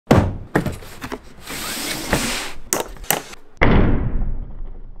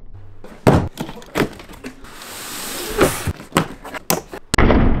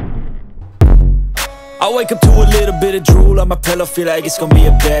wake up to a little bit of drool on my pillow, feel like it's gonna be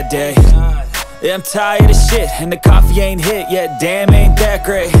a bad day. Yeah, I'm tired of shit, and the coffee ain't hit yet, damn ain't that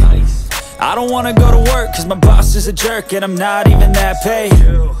great. I don't wanna go to work, cause my boss is a jerk, and I'm not even that paid.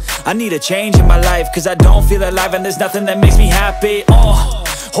 I need a change in my life, cause I don't feel alive, and there's nothing that makes me happy.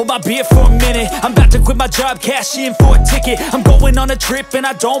 Hold my beer for a minute, I'm about to quit my job, cash in for a ticket. I'm going on a trip and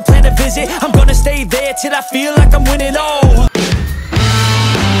I don't plan to visit, I'm gonna stay there till I feel like I'm winning, oh.